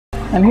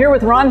I'm here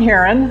with Ron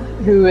Heeren,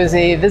 who is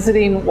a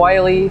visiting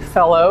Wiley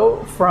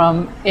Fellow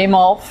from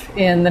EMSL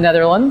in the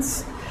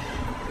Netherlands.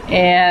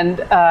 And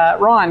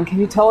Ron, can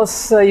you tell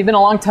us, you've been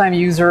a long-time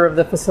user of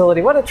the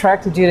facility. What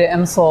attracted you to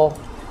EMSL?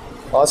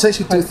 Well, it's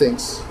actually two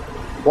things.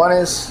 One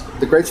is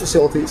the great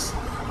facilities,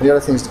 and the other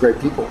thing is the great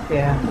people.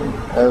 Yeah.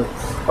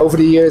 Over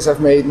the years,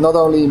 I've made not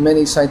only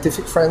many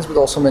scientific friends, but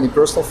also many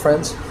personal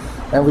friends.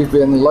 And we've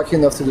been lucky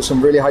enough to do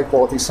some really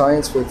high-quality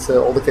science with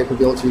all the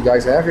capability you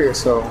guys have here.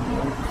 So,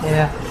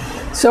 yeah.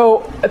 So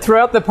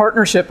throughout the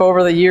partnership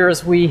over the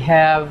years, we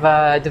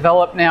have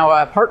developed now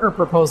a partner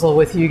proposal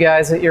with you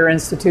guys at your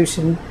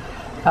institution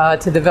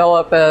to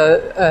develop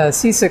a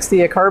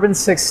C60, a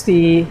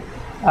carbon-60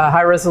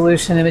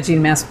 high-resolution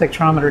imaging mass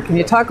spectrometer. Can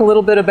you talk a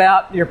little bit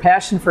about your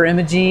passion for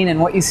imaging and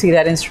what you see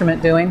that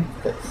instrument doing?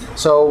 Okay.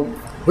 So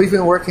we've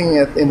been working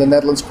in the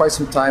Netherlands quite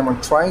some time on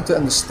trying to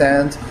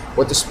understand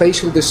what the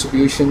spatial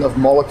distribution of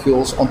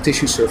molecules on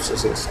tissue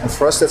surfaces is. And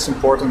for us, that's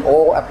important in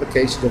all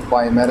applications of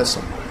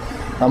biomedicine.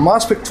 Now,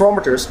 mass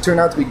spectrometers turn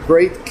out to be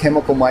great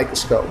chemical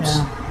microscopes.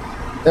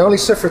 Yeah. They only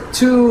suffer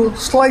two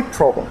slight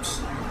problems.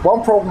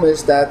 One problem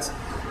is that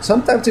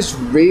sometimes it's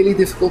really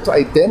difficult to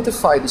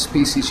identify the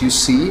species you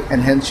see,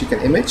 and hence you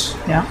can image.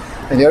 Yeah.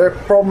 And the other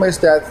problem is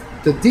that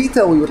the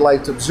detail we would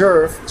like to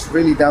observe is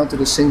really down to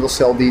the single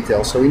cell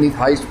detail. So we need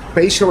high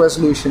spatial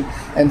resolution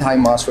and high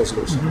mass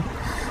resolution.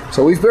 Mm-hmm.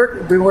 So we've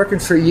been working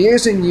for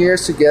years and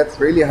years to get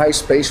really high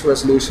spatial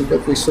resolution,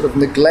 but we sort of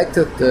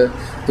neglected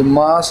the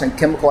mass and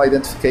chemical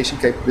identification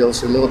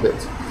capabilities a little bit.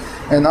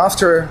 And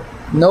after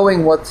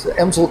knowing what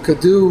EMSL could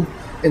do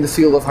in the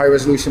field of high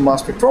resolution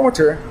mass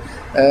spectrometer,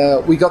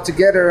 we got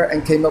together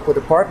and came up with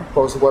a partner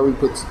proposal where we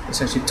put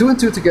essentially 2 and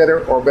 2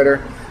 together, or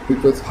better, we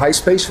put high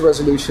spatial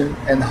resolution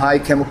and high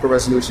chemical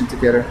resolution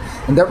together.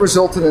 And that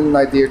resulted in an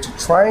idea to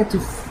try to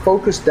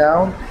focus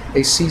down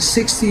a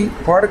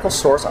C60 particle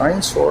source,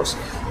 ion source,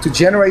 to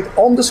generate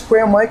on the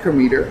square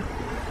micrometer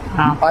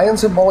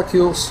ions and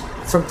molecules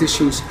from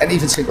tissues and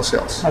even single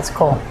cells. That's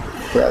cool.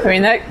 I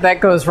mean, that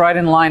goes right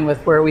in line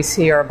with where we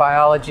see our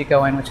biology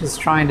going, which is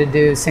trying to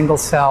do single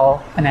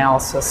cell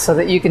analysis so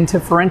that you can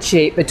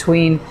differentiate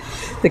between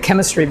the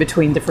chemistry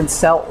between different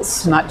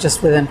cells, not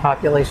just within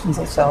populations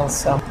of cells.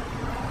 So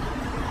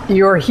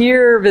you're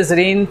here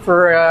visiting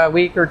for a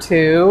week or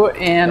two,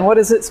 and what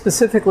is it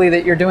specifically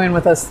that you're doing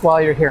with us while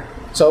you're here?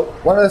 So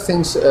one of the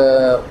things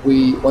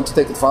we want to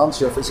take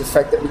advantage of is the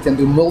fact that we can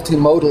do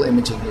multimodal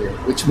imaging here,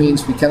 which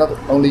means we cannot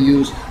only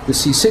use the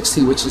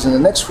C60, which is in the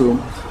next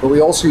room, but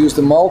we also use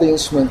the MALDI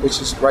instrument,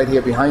 which is right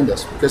here behind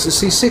us. Because the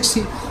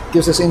C60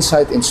 gives us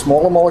insight in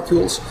smaller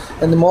molecules,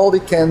 and the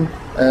MALDI can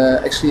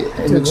actually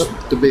image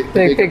the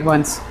bigger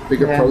ones,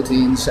 bigger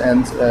proteins.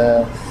 And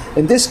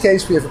in this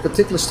case, we have a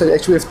particular study.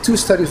 Actually, we have two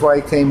studies why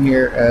I came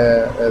here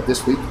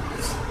this week.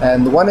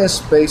 And one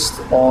is based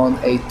on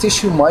a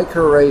tissue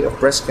microarray of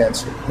breast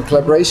cancer. In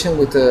collaboration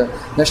with the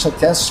National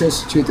Cancer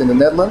Institute in the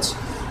Netherlands,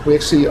 we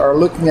actually are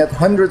looking at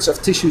hundreds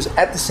of tissues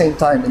at the same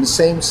time in the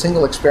same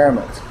single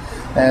experiment.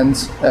 And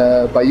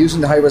by using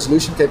the high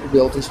resolution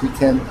capabilities, we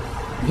can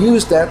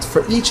use that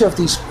for each of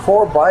these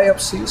core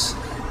biopsies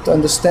to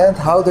understand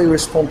how they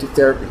respond to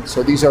therapy.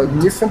 So these are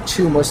different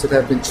tumors that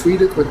have been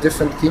treated with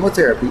different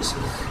chemotherapies.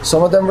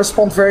 Some of them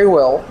respond very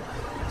well.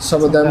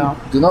 Some of them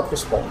do not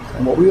respond.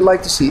 And what we would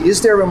like to see,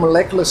 is there a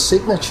molecular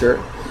signature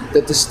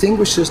that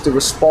distinguishes the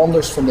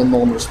responders from the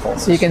non-responders?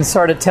 So you can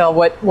sort of tell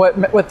what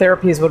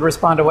therapies would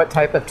respond to what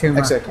type of tumor,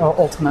 exactly.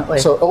 Ultimately.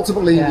 So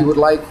ultimately, you would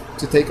like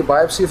to take a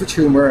biopsy of a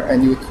tumor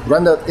and you would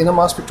run that in a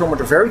mass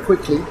spectrometer very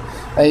quickly,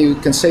 and you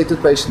can say to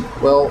the patient,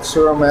 well,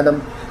 sir or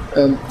madam,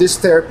 this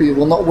therapy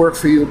will not work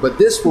for you, but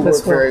this will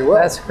work very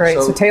well. That's great.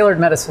 So tailored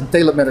medicine.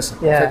 Tailored medicine.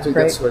 Yeah, Effectively,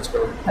 great. that's where it's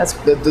going. That's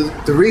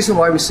the reason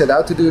why we set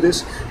out to do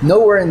this,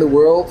 nowhere in the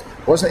world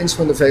was an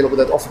instrument available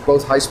that offered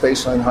both high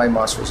spatial and high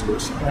mass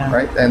resolution,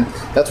 right? And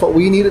that's what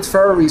we needed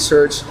for our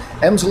research.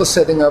 EMSL is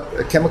setting up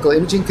chemical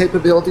imaging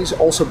capabilities,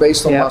 also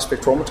based on mass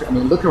spectrometry. I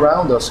mean, look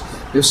around us.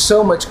 There's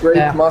so much great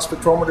mass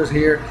spectrometers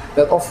here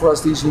that offer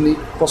us these unique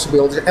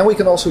possibilities, and we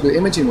can also do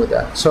imaging with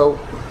that. So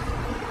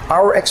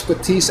our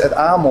expertise at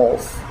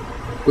AMOLF,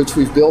 which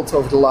we've built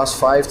over the last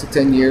 5 to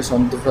 10 years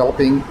on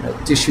developing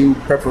tissue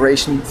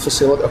preparation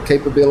facility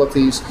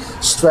capabilities,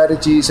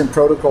 strategies and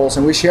protocols,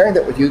 and we're sharing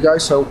that with you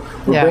guys, so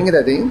we're bringing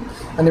that in.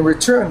 And in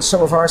return,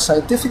 some of our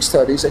scientific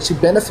studies actually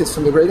benefit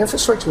from the great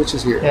infrastructure which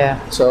is here.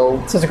 Yeah.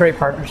 So it's a great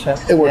partnership.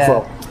 It worked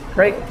well.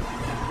 Great.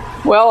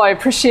 Well, I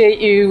appreciate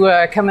you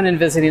coming and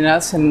visiting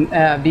us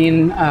and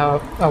being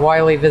a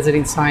Wiley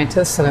visiting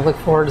scientist, and I look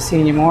forward to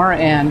seeing you more.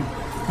 And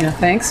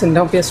thanks, and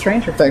don't be a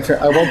stranger. Thanks.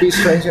 I won't be a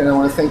stranger, and I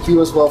want to thank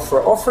you as well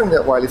for offering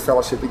that Wiley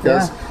Fellowship,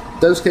 because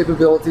those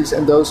capabilities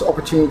and those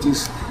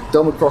opportunities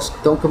don't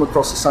come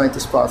across the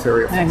scientist path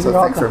very often. So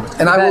thanks very much.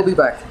 And I will be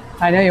back.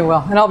 I know you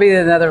will, and I'll be in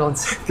the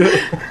Netherlands.